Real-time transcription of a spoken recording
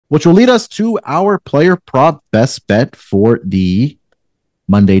which will lead us to our player prop best bet for the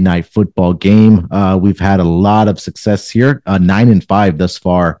Monday Night Football game. We've had a lot of success here, 9-5 thus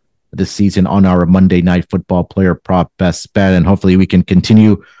far this season on our Monday Night Football player prop best bet, and hopefully we can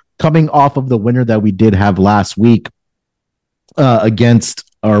continue coming off of the winner that we did have last week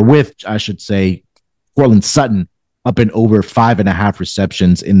with, I should say, Cortland Sutton up in over 5.5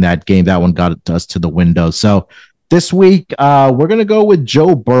 receptions in that game. That one got us to the window. So this week, we're going to go with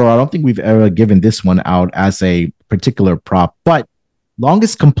Joe Burrow. I don't think we've ever given this one out as a particular prop, but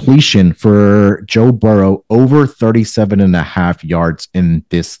longest completion for Joe Burrow over 37.5 yards in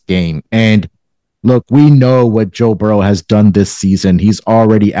this game. And look, we know what Joe Burrow has done this season. He's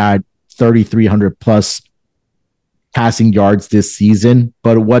already at 3,300 plus passing yards this season.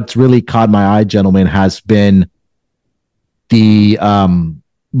 But what's really caught my eye, gentlemen, has been the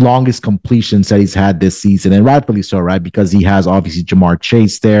longest completions that he's had this season, and rightfully so, right? Because he has obviously Jamar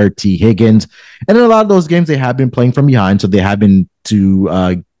Chase there, T. Higgins, and in a lot of those games they have been playing from behind, so they have been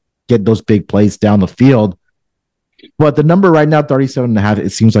to get those big plays down the field. But the number right now, 37.5, it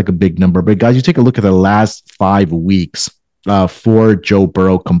seems like a big number. But guys, you take a look at the last 5 weeks for Joe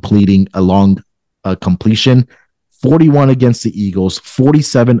Burrow completing a long completion: 41 against the Eagles,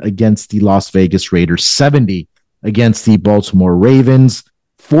 47 against the Las Vegas Raiders, 70 against the Baltimore Ravens,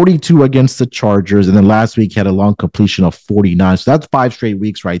 42 against the Chargers, and then last week he had a long completion of 49. So that's 5 straight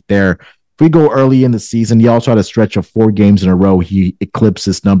weeks right there. If we go early in the season, he also had a stretch of 4 games in a row. He eclipsed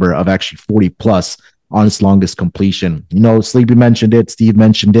this number of actually 40 plus on his longest completion. You know, Sleepy mentioned it, Steve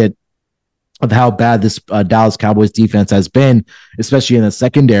mentioned it, of how bad this Dallas Cowboys defense has been, especially in the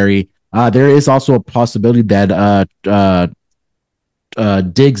secondary. There is also a possibility that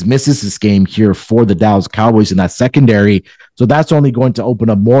Diggs misses this game here for the Dallas Cowboys in that secondary. So that's only going to open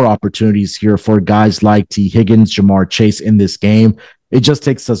up more opportunities here for guys like T. Higgins, Jamar Chase in this game. It just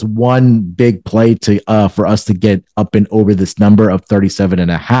takes us one big play to for us to get up and over this number of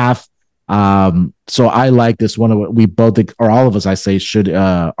 37.5. So I like this one. We both, or all of us, I say,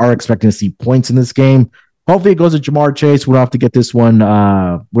 are expecting to see points in this game. Hopefully it goes to Jamar Chase. We don't have to get this one. We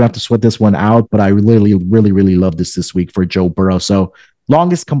don't have to sweat this one out, but I really, really, really love this week for Joe Burrow. So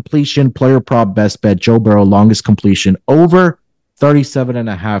longest completion, player prop best bet, Joe Burrow, longest completion over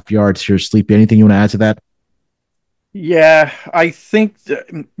 37.5 yards here. Sleepy, anything you want to add to that? Yeah, I think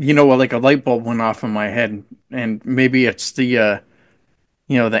like a light bulb went off in my head, and maybe it's the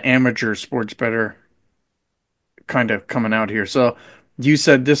the amateur sports bettor kind of coming out here. So you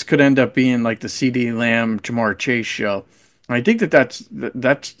said this could end up being like the CeeDee Lamb Jamar Chase show. I think that's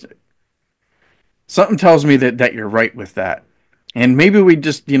something tells me that you're right with that. And maybe we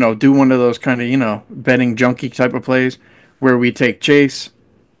just, do one of those kind of, betting junkie type of plays where we take Chase,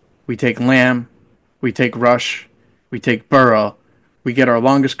 we take Lamb, we take Rush, we take Burrow, we get our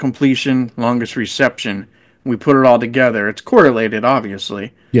longest completion, longest reception, we put it all together. It's correlated,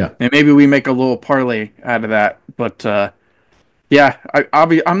 obviously. Yeah. And maybe we make a little parlay out of that. But, yeah,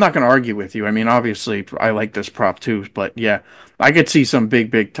 I'm not going to argue with you. I mean, obviously, I like this prop too. But, yeah, I could see some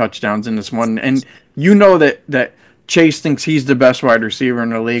big touchdowns in this one. And you know that Chase thinks he's the best wide receiver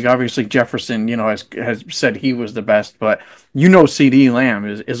in the league. Obviously, Jefferson, has said he was the best. But, CeeDee Lamb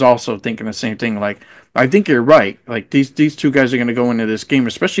is also thinking the same thing. Like, I think you're right. Like, these two guys are going to go into this game,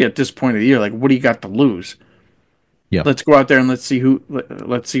 especially at this point of the year. Like, what do you got to lose? Yeah. Let's go out there and let's see who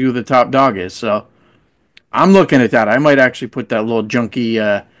the top dog is. So I'm looking at that. I might actually put that little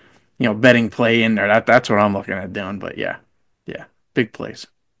junky, betting play in there. That's what I'm looking at doing. But yeah, big plays.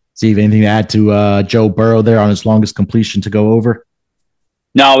 Steve, anything to add to Joe Burrow there on his longest completion to go over?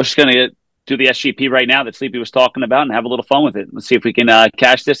 No, I was just going to do the SGP right now that Sleepy was talking about and have a little fun with it. Let's see if we can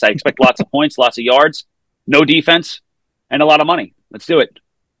cash this. I expect lots of points, lots of yards, no defense, and a lot of money. Let's do it.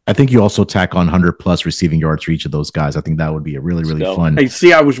 I think you also tack on 100 plus receiving yards for each of those guys. I think that would be a really, really fun. Hey,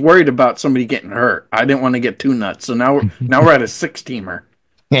 see, I was worried about somebody getting hurt. I didn't want to get too nuts. So now we're at a 6-teamer.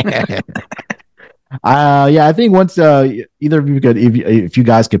 I think once either of you could, if you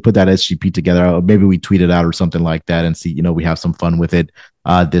guys could put that SGP together, maybe we tweet it out or something like that and see, we have some fun with it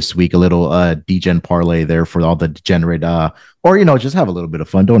this week. A little degen parlay there for all the degenerate, or just have a little bit of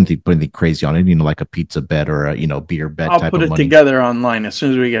fun. Don't put anything crazy on it, like a pizza bet or a beer bet. I'll put it together online as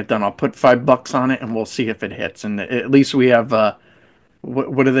soon as we get done. I'll put $5 on it and we'll see if it hits. And at least we have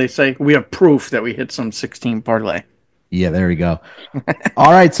what do they say? We have proof that we hit some 16 parlay. Yeah, there we go.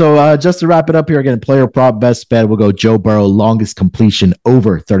 All right, so just to wrap it up here again, player prop best bet, we'll go Joe Burrow, longest completion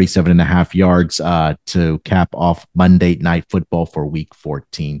over 37.5 yards to cap off Monday Night Football for Week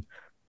 14.